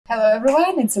Hello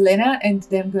everyone, it's Elena and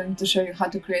today I'm going to show you how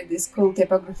to create this cool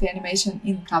typography animation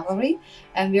in Cavalry.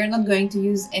 And we are not going to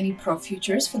use any pro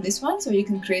features for this one, so you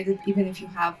can create it even if you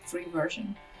have free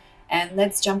version. And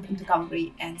let's jump into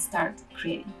Cavalry and start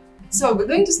creating. So we're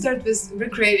going to start with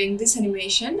recreating this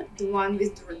animation, the one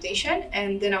with the rotation,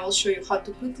 and then I will show you how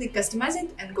to quickly customize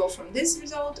it and go from this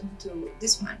result to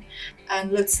this one.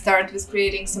 And let's start with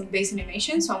creating some base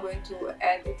animation. So I'm going to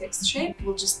add the text shape.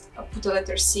 We'll just put a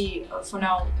letter C for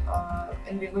now,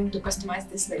 and we're going to customize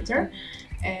this later.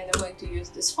 And I'm going to use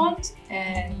this font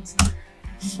and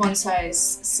font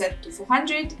size set to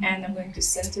 400, and I'm going to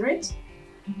center it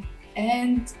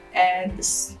and add the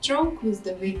stroke with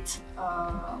the width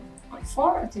on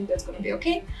 4. I think that's going to be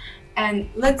okay. And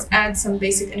let's add some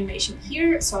basic animation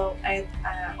here. So I'll add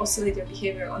oscillator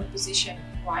behavior on position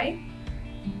Y.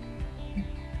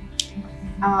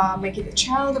 Make it a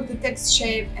child of the text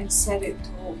shape and set it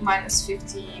to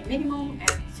 -50 minimum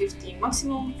and 50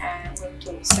 maximum, and I'm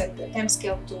going to set the time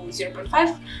scale to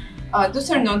 0.5.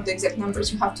 Those are not the exact numbers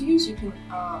you have to use, you can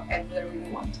add whatever you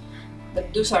want,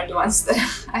 but those are the ones that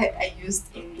I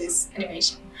used in this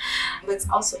animation. Let's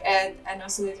also add an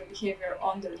oscillator behavior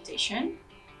on the rotation.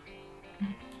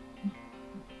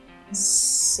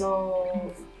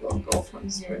 So we'll go from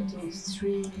 0 to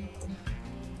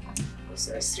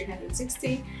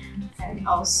 360, and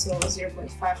also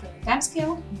 0.5 from the time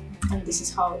scale, and this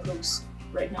is how it looks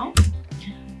right now.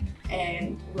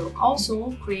 And we'll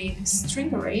also create a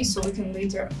string array, so we can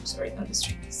later, sorry, not the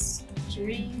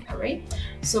string array,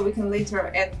 so we can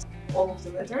later add all of the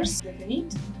letters that we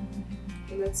need.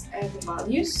 So let's add the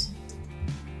values.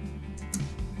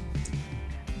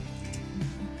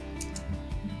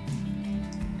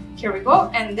 Here we go,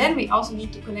 and then we also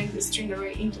need to connect the string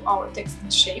array into our text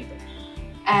shape.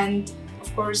 And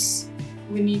of course,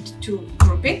 we need to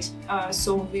group it,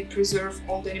 so we preserve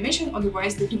all the animation,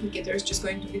 otherwise the duplicator is just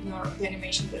going to ignore the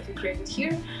animation that we created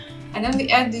here. And then we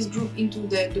add this group into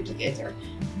the duplicator.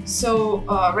 So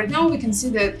right now we can see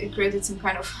that it created some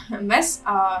kind of mess,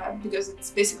 because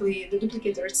it's basically the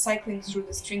duplicator is cycling through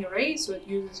the string array, so it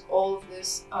uses all of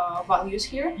these values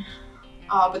here.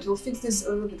 But we'll fix this a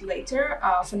little bit later.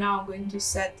 For now I'm going to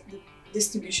set the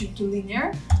distribution to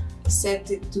linear, set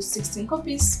it to 16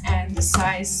 copies, and the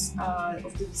size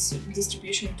of the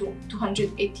distribution to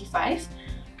 285,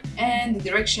 and the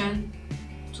direction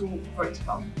to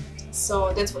vertical.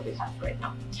 So that's what we have right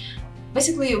now.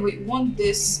 Basically, we want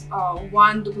this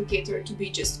one duplicator to be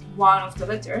just one of the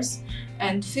letters,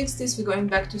 and to fix this we're going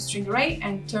back to string array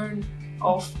and turn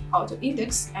off auto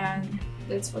index, and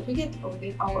that's what we get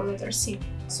within our letter C.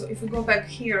 So if we go back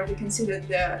here, we can see that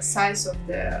the size of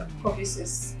the copies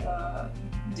is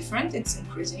different, it's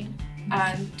increasing.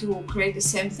 And to create the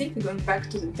same thing, we're going back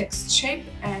to the text shape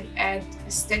and add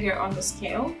a stagger on the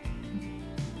scale.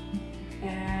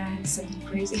 And something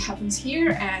crazy happens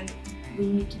here, and we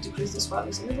need to decrease those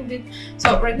values a little bit.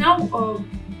 So right now,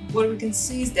 what we can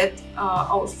see is that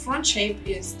our front shape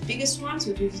is the biggest one, so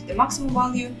it uses the maximum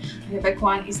value, and the back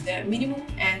one is the minimum,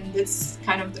 and that's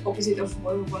kind of the opposite of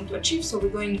what we want to achieve. So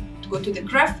we're going to go to the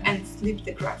graph and flip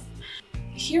the graph.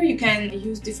 Here you can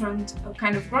use different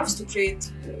kind of graphs to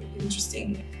create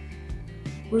interesting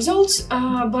results,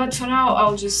 but for now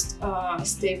I'll just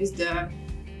stay with the,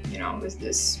 with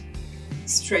this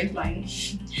straight line.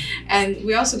 And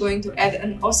we're also going to add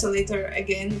an oscillator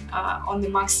again on the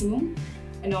maximum.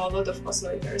 I know a lot of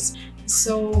oscillators.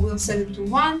 So we'll set it to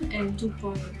 1 and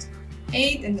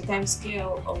 2.8, and the time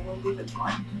scale we'll leave it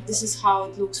 1. This is how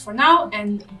it looks for now,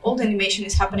 and all the animation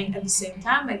is happening at the same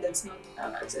time, and that's not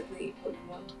exactly what we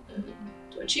want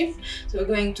to achieve. So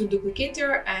we're going to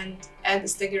Duplicator and add the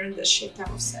stagger in the shape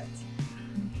time offset.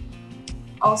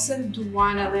 I'll set it to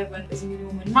 111 as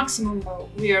minimum and maximum, but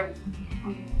we are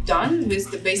done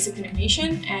with the basic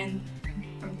animation, and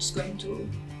I'm just going to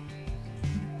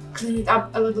clean it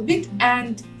up a little bit.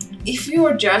 And if you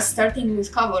are just starting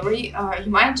with Cavalry, you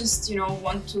might just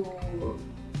want to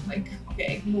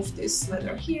okay, move this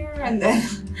letter here and then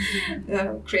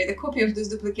create a copy of this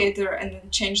duplicator and then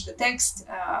change the text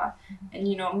and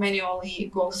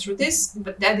manually go through this,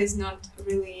 but that is not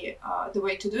really the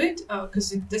way to do it,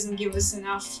 because it doesn't give us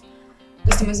enough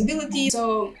customizability.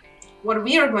 So what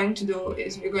we are going to do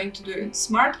is we're going to do it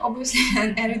smart, obviously,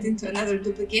 and add it into another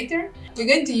duplicator. We're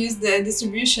going to use the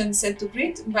distribution set to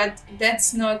grid, but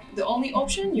that's not the only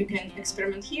option. You can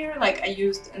experiment here, like I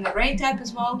used an array type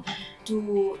as well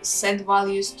to set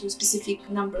values to specific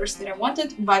numbers that I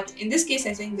wanted. But in this case,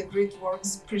 I think the grid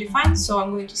works pretty fine, so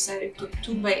I'm going to set it to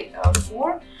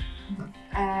 2×4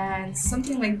 and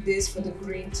something like this for the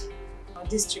grid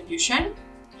distribution.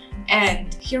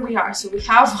 And here we are. So we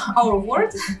have our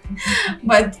word,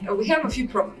 but we have a few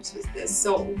problems with this.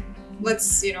 So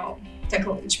let's,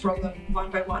 tackle each problem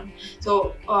one by one.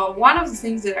 So one of the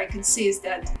things that I can see is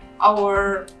that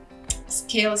our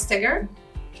scale stagger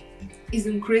is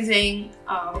increasing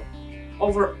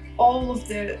over all of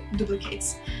the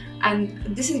duplicates. And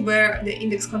this is where the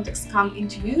index context come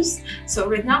into use. So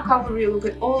right now, Cavalry look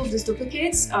at all of these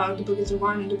duplicates, duplicator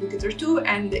 1 and duplicator 2,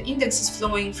 and the index is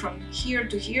flowing from here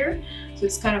to here. So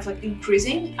it's kind of like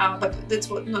increasing, but that's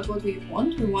not what we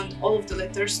want. We want all of the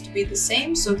letters to be the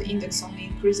same, so the index only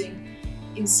increasing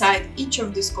inside each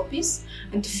of these copies.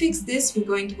 And to fix this, we're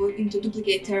going to go into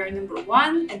duplicator number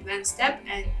 1, advanced tab,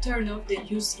 and turn off the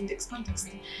use index context.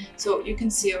 So you can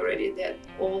see already that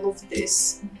all of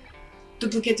these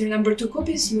duplicator number 2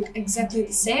 copies look exactly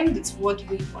the same. That's what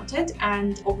we wanted,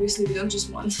 and obviously we don't just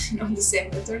want the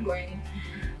same letter going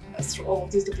through all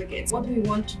of these duplicates. What we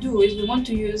want to do is we want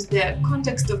to use the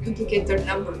context of duplicator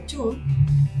number 2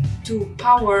 to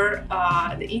power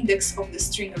the index of the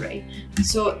string array.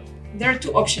 So there are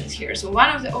two options here. So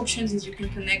one of the options is you can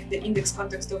connect the index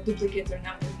context of duplicator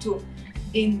number 2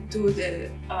 into the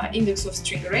index of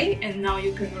string array, and now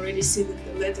you can already see that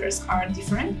the letters are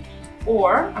different.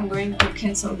 Or I'm going to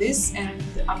cancel this and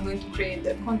I'm going to create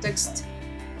the context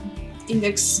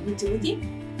index utility,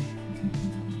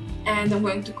 and I'm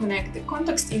going to connect the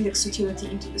context index utility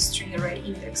into the string array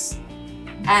index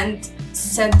and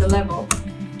set the level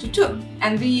to 2,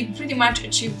 and we pretty much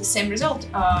achieve the same result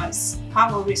as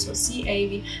Cavalry. So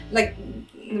CAV, like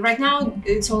right now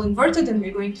it's all inverted, and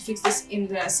we're going to fix this in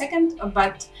the second,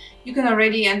 but you can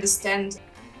already understand,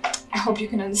 I hope you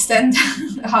can understand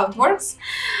how it works.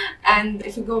 And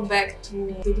if we go back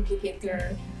to the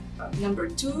duplicator number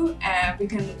 2, we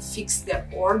can fix the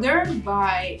order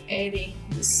by adding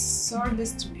the sort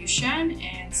distribution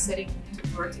and setting it to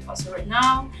vertical. So right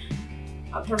now,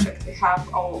 perfect, we have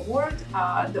our word.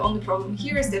 The only problem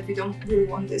here is that we don't really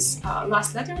want this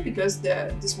last letter, because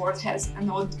this word has an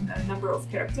odd number of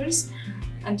characters.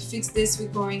 And to fix this, we're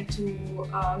going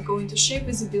to go into shape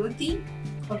visibility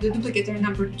of the duplicator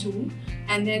number 2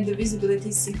 and then the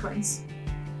visibility sequence.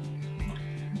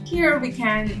 Here we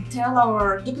can tell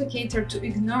our duplicator to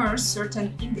ignore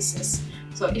certain indices.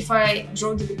 So if I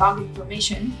draw the debug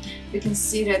information, we can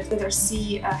see that letter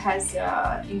C has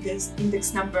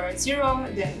index number 0,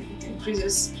 then it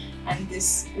increases, and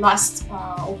this last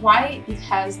Y, it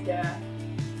has the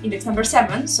index number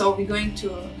 7. So we're going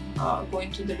to go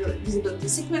into the visibility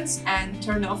sequence and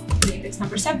turn off the index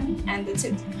number 7, and that's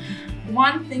it.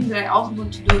 One thing that I also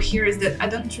want to do here is that I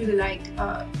don't really like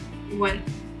when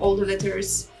all the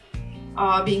letters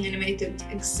are being animated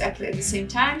exactly at the same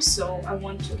time, so I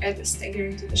want to add a stagger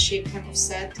into the shape kind of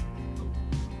set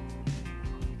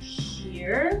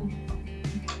here,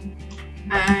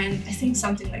 and I think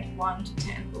something like 1 to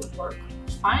 10 will work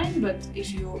fine, but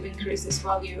if you increase this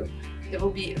value, there will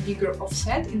be a bigger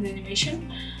offset in the animation.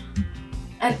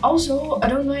 And also, I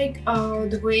don't like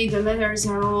the way the letters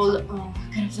are all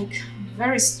kind of like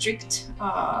very strict.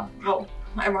 Well,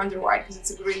 I wonder why, because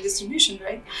it's a great distribution,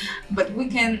 right? But we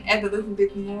can add a little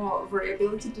bit more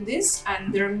variability to this,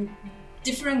 and there are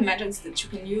different methods that you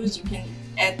can use. You can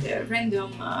add the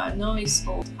random noise.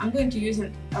 Or I'm going to use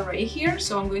an array here,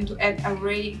 so I'm going to add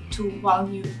array to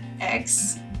value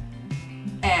x,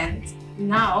 and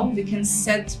now we can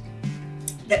set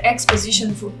the x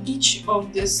position for each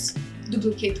of these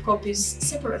duplicate copies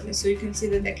separately. So you can see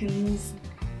that I can move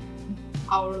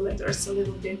our letters a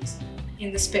little bit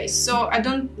in the space. So I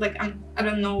don't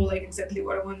know like exactly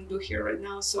what I want to do here right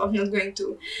now, so I'm not going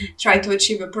to try to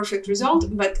achieve a perfect result,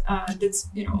 but that's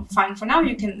fine for now.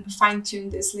 You can fine-tune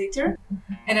this later.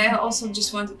 And I also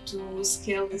just wanted to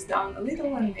scale this down a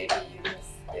little and maybe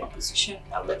move the position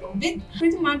a little bit.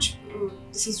 Pretty much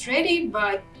this is ready,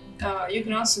 but you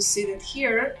can also see that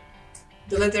here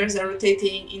the letters are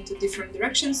rotating into different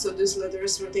directions. So this letter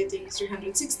is rotating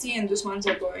 360 and those ones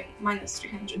are going minus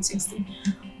 360.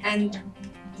 And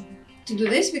to do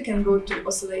this, we can go to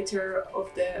Oscillator of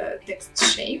the text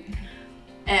shape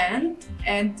and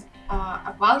add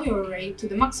a value array to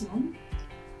the maximum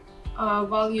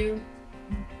value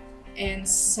and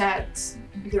set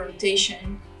the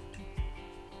rotation,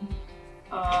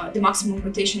 the maximum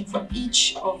rotation for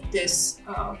each of these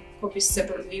copies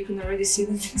separately. You can already see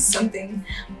that something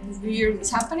weird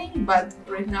is happening, but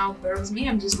right now, bear with me,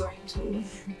 I'm just going to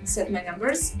set my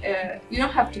numbers. You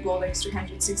don't have to go like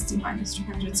 360 minus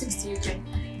 360, you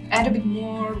can add a bit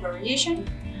more variation,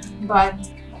 but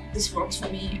this works for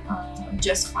me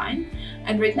just fine.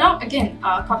 And right now, again,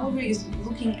 Cavalry is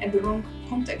looking at the wrong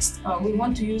context. We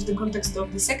want to use the context of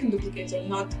the second duplicator,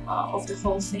 not of the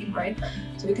whole thing, right?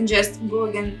 So we can just go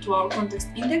again to our context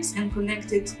index and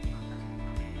connect it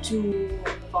to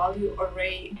value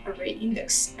array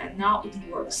index, and now it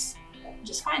works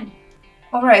just fine.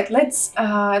 All right, let's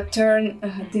turn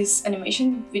this animation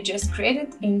we just created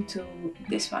into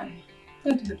this one. It's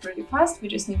going to be pretty fast. We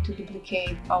just need to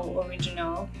duplicate our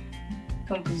original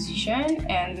composition,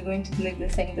 and we're going to delete the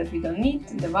thing that we don't need,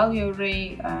 the value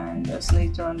array and the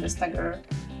oscillator and the stagger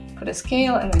for the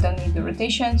scale, and we don't need the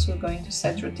rotation, so we're going to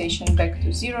set rotation back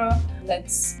to 0.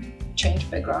 Let's change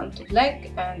background to black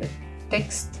and the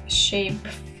text shape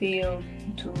fill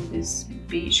to this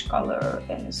beige color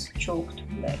and it's choked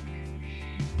black.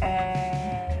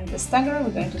 And the stagger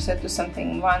we're going to set to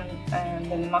something 1 and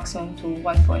then the maximum to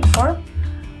 1.4.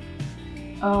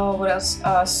 What else?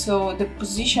 So the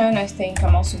position, I think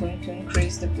I'm also going to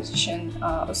increase the position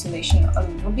oscillation a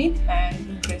little bit and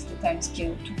increase the time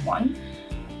scale to 1.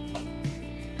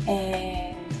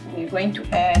 And we're going to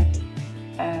add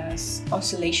as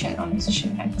oscillation on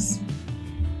position X.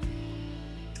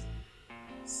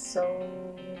 So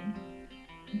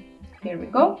here we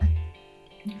go.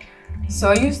 So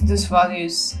I used these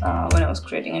values when I was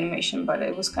creating animation, but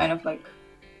it was kind of like,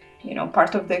 you know,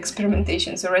 part of the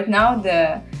experimentation. So right now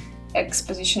the X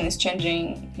position is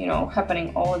changing, you know,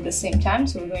 happening all at the same time.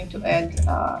 So we're going to add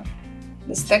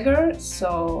the stagger.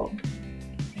 So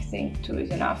I think 2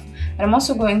 is enough. And I'm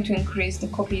also going to increase the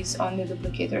copies on the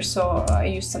duplicator. So I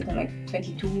used something like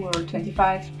 22 or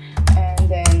 25 and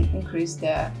then increase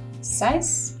the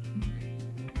size.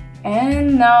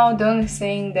 And now the only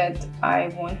thing that I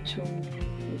want to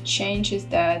change is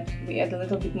that we add a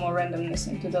little bit more randomness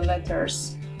into the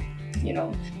letters, you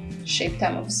know, shape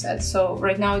time of set. So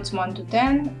right now it's 1 to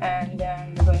 10, and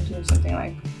then we're going to do something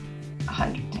like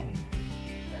 110,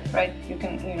 right? You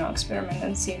can, you know, experiment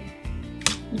and see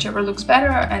whichever looks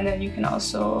better, and then you can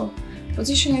also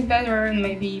position it better and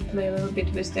maybe play a little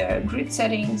bit with the grid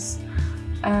settings.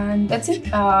 And that's it.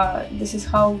 This is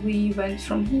how we went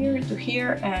from here to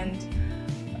here, and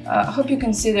I hope you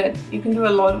can see that you can do a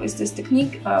lot with this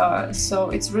technique. So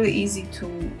it's really easy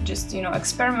to just, you know,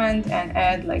 experiment and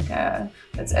add like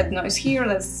let's add noise here,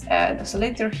 let's add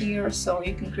oscillator here, so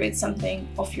you can create something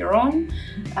of your own.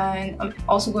 And I'm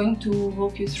also going to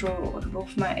walk you through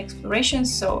both my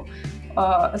explorations. So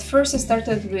at first I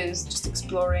started with just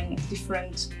exploring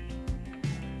different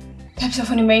types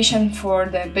of animation for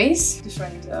the base,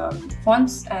 different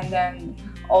fonts, and then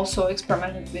also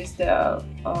experimented with the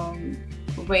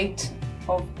weight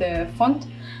of the font.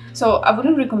 So I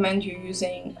wouldn't recommend you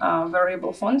using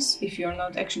variable fonts if you're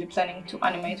not actually planning to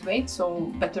animate weight,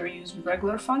 so better use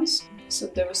regular fonts. So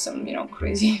there was some, you know,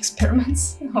 crazy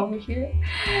experiments over here.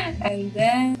 And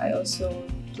then I also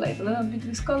played a little bit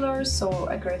with colors, so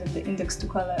I created the index to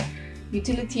color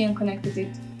utility and connected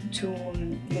it to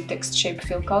the text shape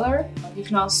fill color. You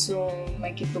can also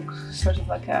make it look sort of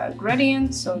like a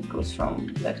gradient, so it goes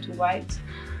from black to white.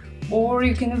 Or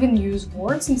you can even use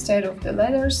words instead of the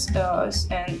letters,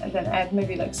 and then add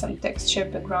maybe like some text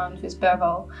shape background with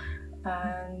bevel.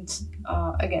 And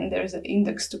again, there's an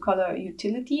index to color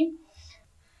utility.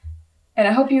 And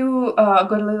I hope you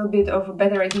got a little bit of a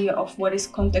better idea of what is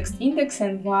context index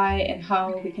and why and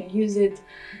how we can use it.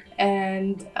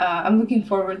 And I'm looking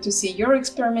forward to see your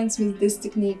experiments with this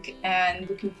technique and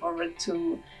looking forward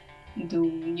to do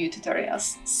new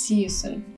tutorials. See you soon.